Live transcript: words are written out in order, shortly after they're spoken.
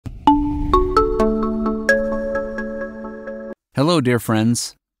Hello, dear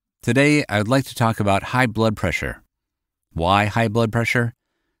friends. Today, I would like to talk about high blood pressure. Why high blood pressure?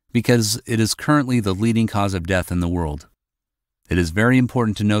 Because it is currently the leading cause of death in the world. It is very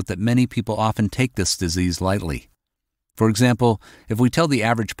important to note that many people often take this disease lightly. For example, if we tell the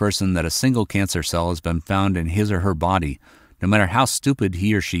average person that a single cancer cell has been found in his or her body, no matter how stupid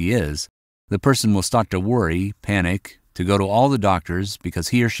he or she is, the person will start to worry, panic, to go to all the doctors because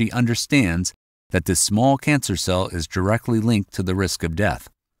he or she understands that this small cancer cell is directly linked to the risk of death.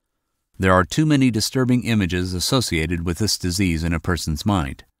 There are too many disturbing images associated with this disease in a person's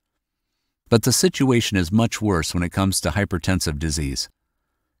mind. But the situation is much worse when it comes to hypertensive disease.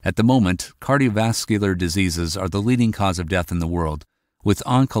 At the moment, cardiovascular diseases are the leading cause of death in the world, with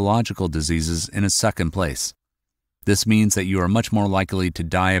oncological diseases in a second place. This means that you are much more likely to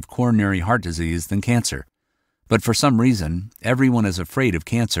die of coronary heart disease than cancer. But for some reason, everyone is afraid of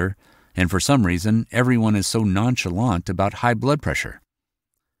cancer, and for some reason, everyone is so nonchalant about high blood pressure.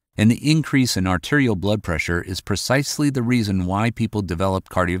 And the increase in arterial blood pressure is precisely the reason why people develop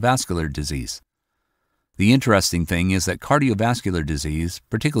cardiovascular disease. The interesting thing is that cardiovascular disease,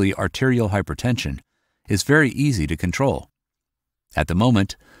 particularly arterial hypertension, is very easy to control. At the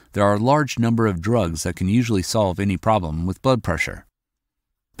moment, there are a large number of drugs that can usually solve any problem with blood pressure.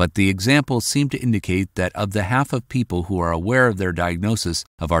 But the examples seem to indicate that of the half of people who are aware of their diagnosis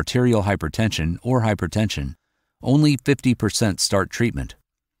of arterial hypertension or hypertension, only 50% start treatment.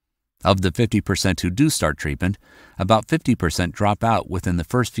 Of the 50% who do start treatment, about 50% drop out within the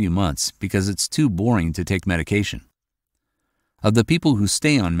first few months because it's too boring to take medication. Of the people who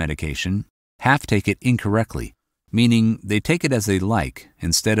stay on medication, half take it incorrectly, meaning they take it as they like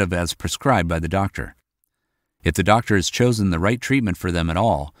instead of as prescribed by the doctor. If the doctor has chosen the right treatment for them at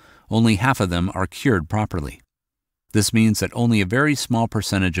all, only half of them are cured properly. This means that only a very small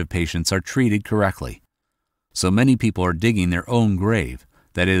percentage of patients are treated correctly. So many people are digging their own grave.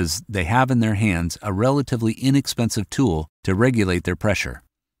 That is, they have in their hands a relatively inexpensive tool to regulate their pressure.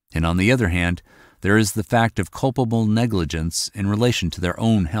 And on the other hand, there is the fact of culpable negligence in relation to their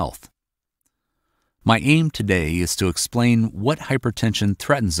own health. My aim today is to explain what hypertension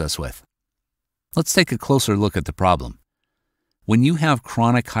threatens us with. Let's take a closer look at the problem. When you have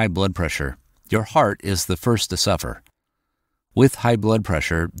chronic high blood pressure, your heart is the first to suffer. With high blood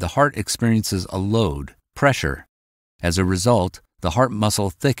pressure, the heart experiences a load, pressure. As a result, the heart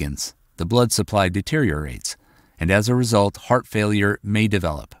muscle thickens, the blood supply deteriorates, and as a result, heart failure may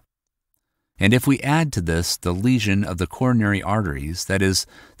develop. And if we add to this the lesion of the coronary arteries, that is,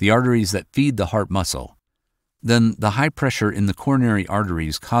 the arteries that feed the heart muscle, then the high pressure in the coronary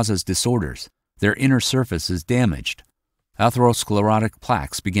arteries causes disorders. Their inner surface is damaged. Atherosclerotic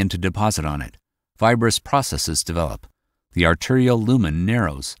plaques begin to deposit on it. Fibrous processes develop. The arterial lumen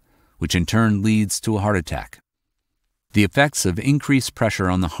narrows, which in turn leads to a heart attack. The effects of increased pressure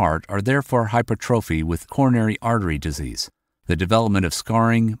on the heart are therefore hypertrophy with coronary artery disease, the development of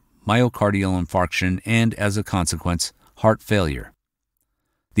scarring, myocardial infarction, and, as a consequence, heart failure.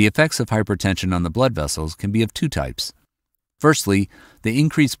 The effects of hypertension on the blood vessels can be of two types. Firstly, the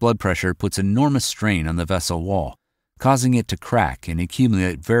increased blood pressure puts enormous strain on the vessel wall, causing it to crack and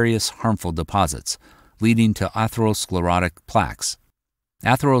accumulate various harmful deposits, leading to atherosclerotic plaques.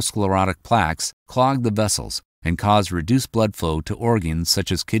 Atherosclerotic plaques clog the vessels and cause reduced blood flow to organs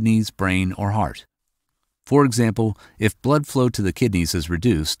such as kidneys, brain, or heart. For example, if blood flow to the kidneys is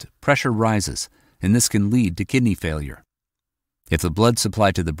reduced, pressure rises, and this can lead to kidney failure. If the blood supply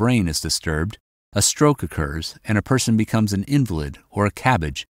to the brain is disturbed, a stroke occurs and a person becomes an invalid or a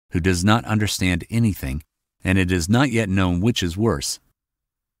cabbage who does not understand anything, and it is not yet known which is worse.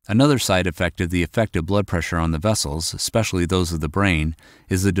 Another side effect of the effect of blood pressure on the vessels, especially those of the brain,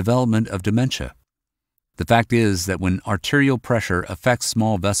 is the development of dementia. The fact is that when arterial pressure affects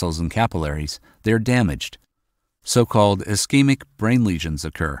small vessels and capillaries, they are damaged. So-called ischemic brain lesions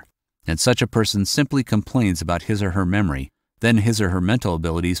occur, and such a person simply complains about his or her memory. Then his or her mental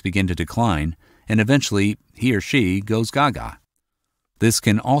abilities begin to decline, and eventually he or she goes gaga. This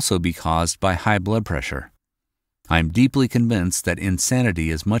can also be caused by high blood pressure. I am deeply convinced that insanity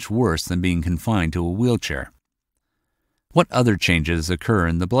is much worse than being confined to a wheelchair. What other changes occur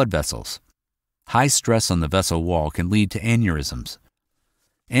in the blood vessels? High stress on the vessel wall can lead to aneurysms.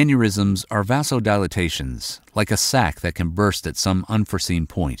 Aneurysms are vasodilatations, like a sac that can burst at some unforeseen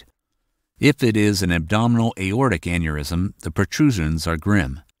point. If it is an abdominal aortic aneurysm, the protrusions are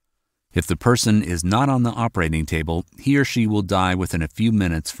grim. If the person is not on the operating table, he or she will die within a few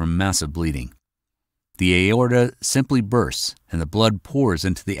minutes from massive bleeding. The aorta simply bursts and the blood pours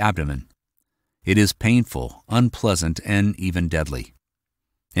into the abdomen. It is painful, unpleasant, and even deadly.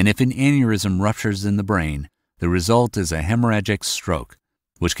 And if an aneurysm ruptures in the brain, The result is a hemorrhagic stroke,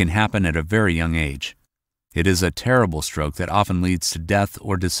 which can happen at a very young age. It is a terrible stroke that often leads to death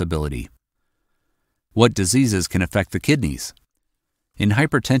or disability. What diseases can affect the kidneys? In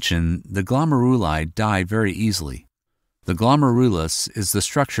hypertension, the glomeruli die very easily. The glomerulus is the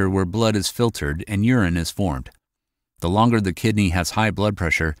structure where blood is filtered and urine is formed. The longer the kidney has high blood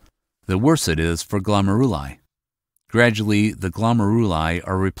pressure, the worse it is for glomeruli. Gradually, the glomeruli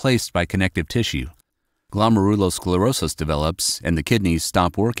are replaced by connective tissue. Glomerulosclerosis develops and the kidneys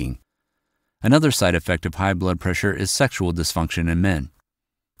stop working. Another side effect of high blood pressure is sexual dysfunction in men.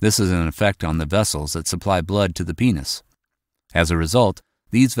 This is an effect on the vessels that supply blood to the penis. As a result,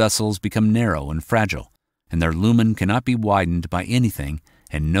 these vessels become narrow and fragile, and their lumen cannot be widened by anything,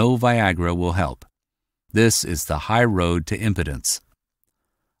 and no Viagra will help. This is the high road to impotence.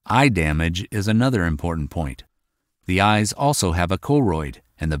 Eye damage is another important point. The eyes also have a choroid,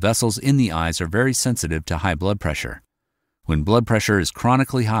 and the vessels in the eyes are very sensitive to high blood pressure. When blood pressure is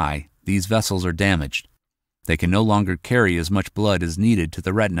chronically high, these vessels are damaged. They can no longer carry as much blood as needed to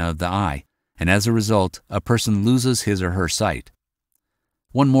the retina of the eye, and as a result, a person loses his or her sight.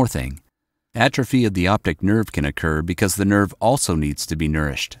 One more thing. Atrophy of the optic nerve can occur because the nerve also needs to be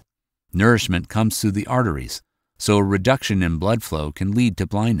nourished. Nourishment comes through the arteries, so a reduction in blood flow can lead to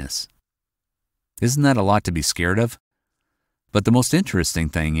blindness. Isn't that a lot to be scared of? But the most interesting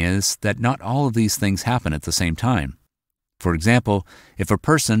thing is that not all of these things happen at the same time. For example, if a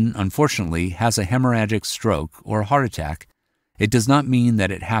person, unfortunately, has a hemorrhagic stroke or a heart attack, it does not mean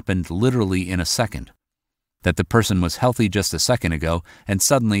that it happened literally in a second, that the person was healthy just a second ago and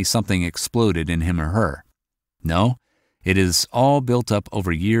suddenly something exploded in him or her. No, it is all built up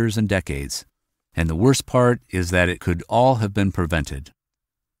over years and decades, and the worst part is that it could all have been prevented.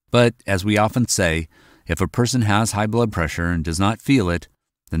 But, as we often say, if a person has high blood pressure and does not feel it,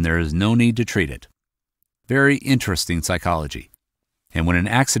 then there is no need to treat it. Very interesting psychology. And when an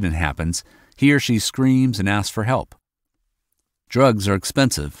accident happens, he or she screams and asks for help. Drugs are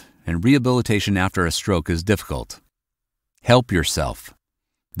expensive, and rehabilitation after a stroke is difficult. Help yourself.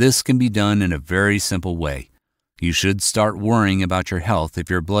 This can be done in a very simple way. You should start worrying about your health if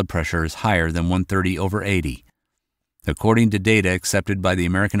your blood pressure is higher than 130/80. According to data accepted by the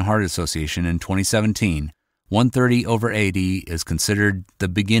American Heart Association in 2017, 130/80 is considered the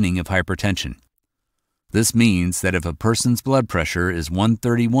beginning of hypertension. This means that if a person's blood pressure is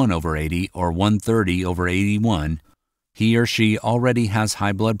 131/80 or 130/81, he or she already has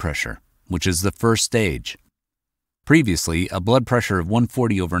high blood pressure, which is the first stage. Previously, a blood pressure of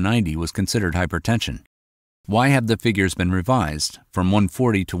 140/90 was considered hypertension. Why have the figures been revised from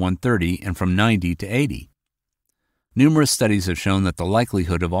 140 to 130 and from 90 to 80? Numerous studies have shown that the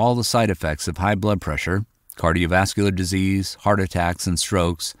likelihood of all the side effects of high blood pressure, cardiovascular disease, heart attacks and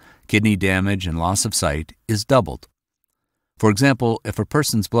strokes, kidney damage, and loss of sight, is doubled. For example, if a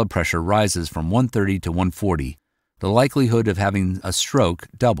person's blood pressure rises from 130 to 140, the likelihood of having a stroke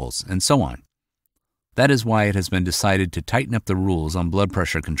doubles, and so on. That is why it has been decided to tighten up the rules on blood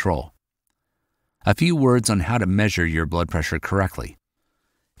pressure control. A few words on how to measure your blood pressure correctly.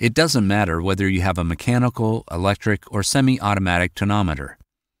 It doesn't matter whether you have a mechanical, electric, or semi-automatic tonometer.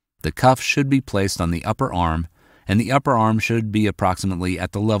 The cuff should be placed on the upper arm, and the upper arm should be approximately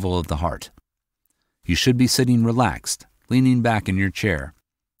at the level of the heart. You should be sitting relaxed, leaning back in your chair.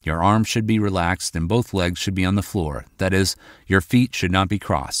 Your arms should be relaxed and both legs should be on the floor, that is, your feet should not be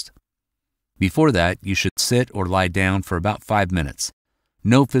crossed. Before that, you should sit or lie down for about 5 minutes.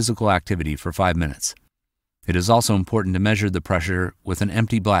 No physical activity for 5 minutes. It is also important to measure the pressure with an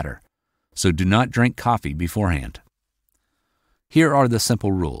empty bladder, so do not drink coffee beforehand. Here are the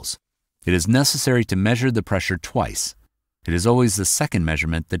simple rules. It is necessary to measure the pressure twice. It is always the second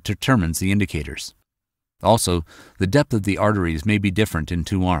measurement that determines the indicators. Also, the depth of the arteries may be different in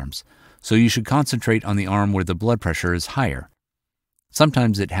two arms, so you should concentrate on the arm where the blood pressure is higher.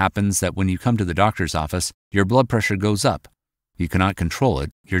 Sometimes it happens that when you come to the doctor's office, your blood pressure goes up. You cannot control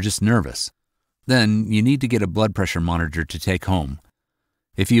it, you're just nervous. Then you need to get a blood pressure monitor to take home.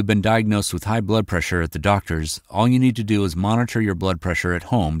 If you've been diagnosed with high blood pressure at the doctor's, all you need to do is monitor your blood pressure at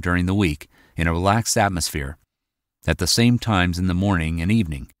home during the week in a relaxed atmosphere, at the same times in the morning and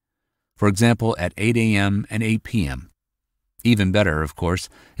evening. For example, at 8 a.m. and 8 p.m. Even better, of course,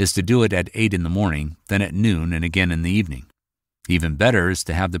 is to do it at 8 in the morning, then at noon and again in the evening. Even better is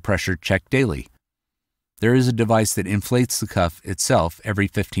to have the pressure checked daily. There is a device that inflates the cuff itself every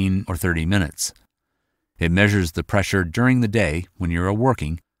 15 or 30 minutes. It measures the pressure during the day when you are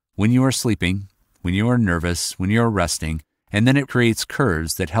working, when you are sleeping, when you are nervous, when you are resting, and then it creates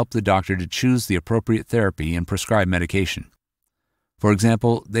curves that help the doctor to choose the appropriate therapy and prescribe medication. For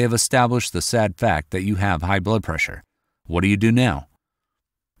example, they have established the sad fact that you have high blood pressure. What do you do now?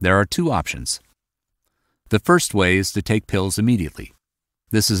 There are two options. The first way is to take pills immediately.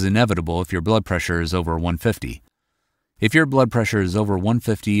 This is inevitable if your blood pressure is over 150. If your blood pressure is over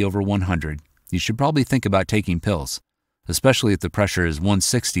 150 over 100, you should probably think about taking pills, especially if the pressure is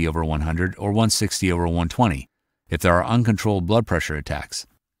 160 over 100 or 160 over 120, if there are uncontrolled blood pressure attacks.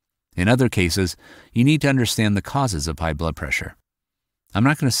 In other cases, you need to understand the causes of high blood pressure. I'm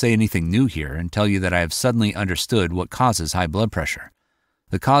not going to say anything new here and tell you that I have suddenly understood what causes high blood pressure.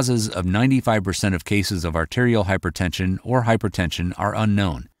 The causes of 95% of cases of arterial hypertension or hypertension are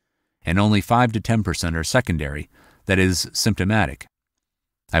unknown, and only 5 to 10% are secondary, that is, symptomatic.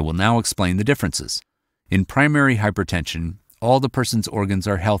 I will now explain the differences. In primary hypertension, all the person's organs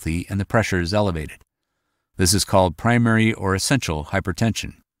are healthy and the pressure is elevated. This is called primary or essential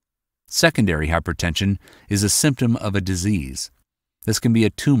hypertension. Secondary hypertension is a symptom of a disease. This can be a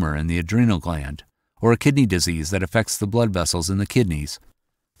tumor in the adrenal gland, or a kidney disease that affects the blood vessels in the kidneys,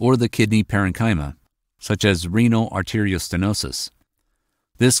 or the kidney parenchyma, such as renal arteriostenosis.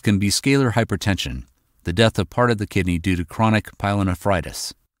 This can be scalar hypertension, the death of part of the kidney due to chronic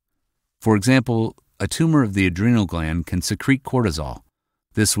pyelonephritis. For example, a tumor of the adrenal gland can secrete cortisol.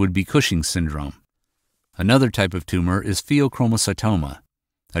 This would be Cushing's syndrome. Another type of tumor is pheochromocytoma,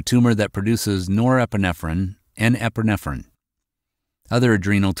 a tumor that produces norepinephrine and epinephrine. Other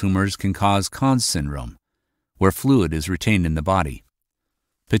adrenal tumors can cause Conn's syndrome, where fluid is retained in the body.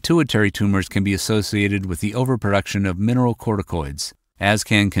 Pituitary tumors can be associated with the overproduction of mineralocorticoids, as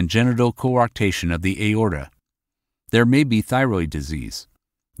can congenital coarctation of the aorta. There may be thyroid disease.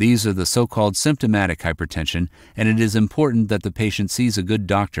 These are the so-called symptomatic hypertension, and it is important that the patient sees a good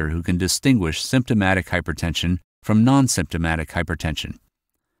doctor who can distinguish symptomatic hypertension from non-symptomatic hypertension.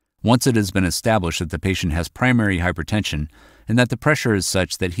 Once it has been established that the patient has primary hypertension and that the pressure is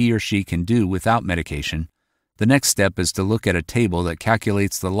such that he or she can do without medication, the next step is to look at a table that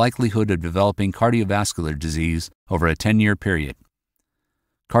calculates the likelihood of developing cardiovascular disease over a 10-year period.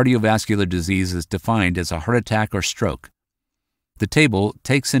 Cardiovascular disease is defined as a heart attack or stroke. The table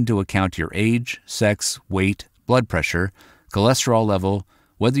takes into account your age, sex, weight, blood pressure, cholesterol level,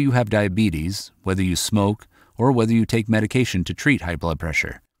 whether you have diabetes, whether you smoke, or whether you take medication to treat high blood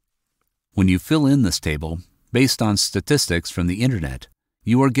pressure. When you fill in this table, based on statistics from the internet,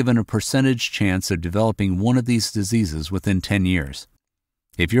 you are given a percentage chance of developing one of these diseases within 10 years.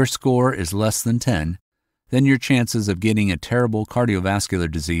 If your score is less than 10, then your chances of getting a terrible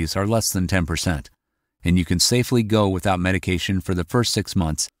cardiovascular disease are less than 10%, and you can safely go without medication for the first 6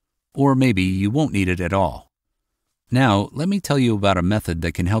 months, or maybe you won't need it at all. Now, let me tell you about a method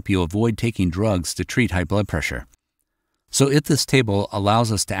that can help you avoid taking drugs to treat high blood pressure. So if this table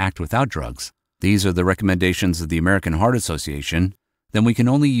allows us to act without drugs, these are the recommendations of the American Heart Association, then we can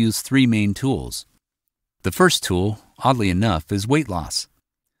only use 3 main tools. The first tool, oddly enough, is weight loss.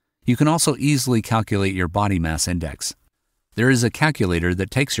 You can also easily calculate your body mass index. There is a calculator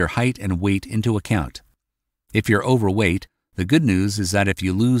that takes your height and weight into account. If you're overweight, the good news is that if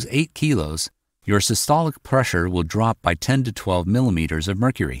you lose 8 kilos, your systolic pressure will drop by 10 to 12 millimeters of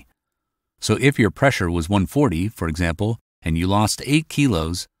mercury. So if your pressure was 140, for example, and you lost 8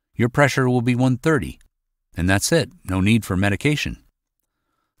 kilos, your pressure will be 130. And that's it, no need for medication.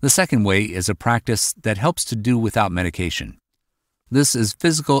 The second way is a practice that helps to do without medication. This is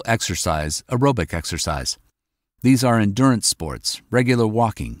physical exercise, aerobic exercise. These are endurance sports, regular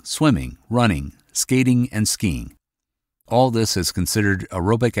walking, swimming, running, skating, and skiing. All this is considered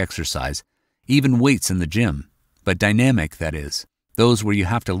aerobic exercise, even weights in the gym, but dynamic, that is, those where you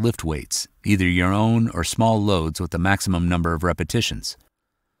have to lift weights, either your own or small loads with a maximum number of repetitions.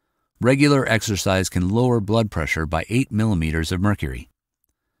 Regular exercise can lower blood pressure by 8 millimeters of mercury.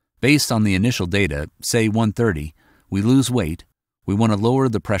 Based on the initial data, say 130, we lose weight, we want to lower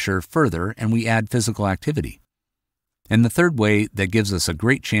the pressure further, and we add physical activity. And the third way that gives us a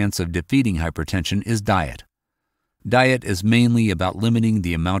great chance of defeating hypertension is diet. Diet is mainly about limiting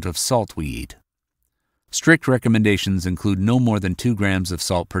the amount of salt we eat. Strict recommendations include no more than 2 grams of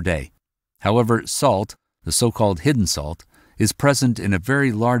salt per day. However, salt, the so-called hidden salt, is present in a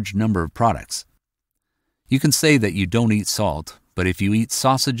very large number of products. You can say that you don't eat salt, but if you eat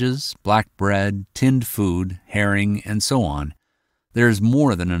sausages, black bread, tinned food, herring, and so on, there is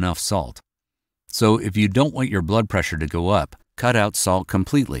more than enough salt. So if you don't want your blood pressure to go up, cut out salt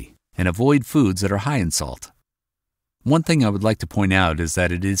completely and avoid foods that are high in salt. One thing I would like to point out is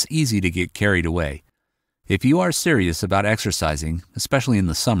that it is easy to get carried away. If you are serious about exercising, especially in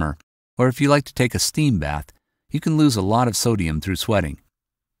the summer, or if you like to take a steam bath, you can lose a lot of sodium through sweating.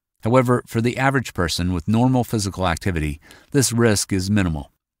 However, for the average person with normal physical activity, this risk is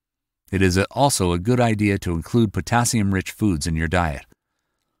minimal. It is also a good idea to include potassium-rich foods in your diet.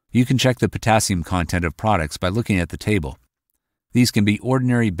 You can check the potassium content of products by looking at the table. These can be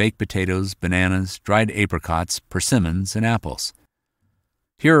ordinary baked potatoes, bananas, dried apricots, persimmons, and apples.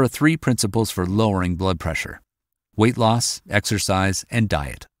 Here are 3 principles for lowering blood pressure: weight loss, exercise, and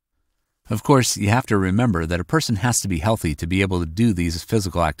diet. Of course, you have to remember that a person has to be healthy to be able to do these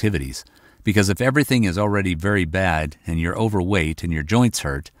physical activities, because if everything is already very bad and you're overweight and your joints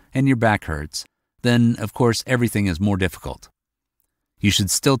hurt and your back hurts, then, of course, everything is more difficult. You should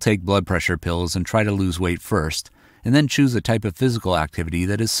still take blood pressure pills and try to lose weight first, and then choose a type of physical activity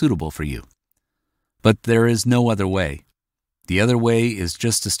that is suitable for you. But there is no other way. The other way is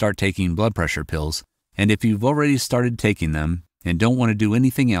just to start taking blood pressure pills, and if you've already started taking them and don't want to do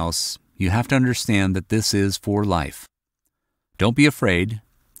anything else, you have to understand that this is for life. Don't be afraid.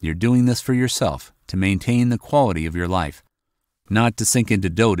 You're doing this for yourself, to maintain the quality of your life, not to sink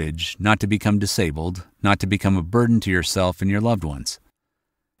into dotage, not to become disabled, not to become a burden to yourself and your loved ones.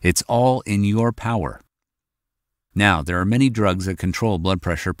 It's all in your power. Now, there are many drugs that control blood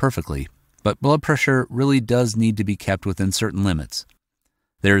pressure perfectly, but blood pressure really does need to be kept within certain limits.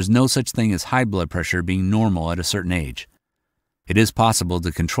 There is no such thing as high blood pressure being normal at a certain age. It is possible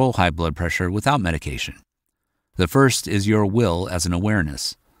to control high blood pressure without medication. The first is your will as an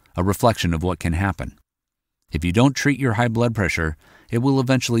awareness, a reflection of what can happen. If you don't treat your high blood pressure, it will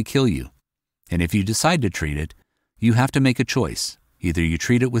eventually kill you. And if you decide to treat it, you have to make a choice. Either you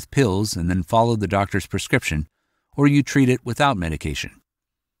treat it with pills and then follow the doctor's prescription, or you treat it without medication.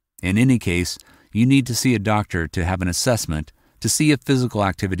 In any case, you need to see a doctor to have an assessment to see if physical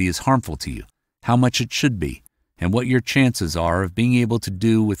activity is harmful to you, how much it should be, and what your chances are of being able to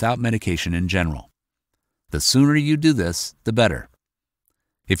do without medication in general. The sooner you do this, the better.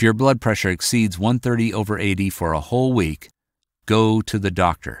 If your blood pressure exceeds 130/80 for a whole week, go to the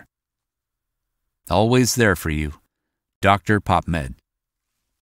doctor. Always there for you, Dr. Popmed.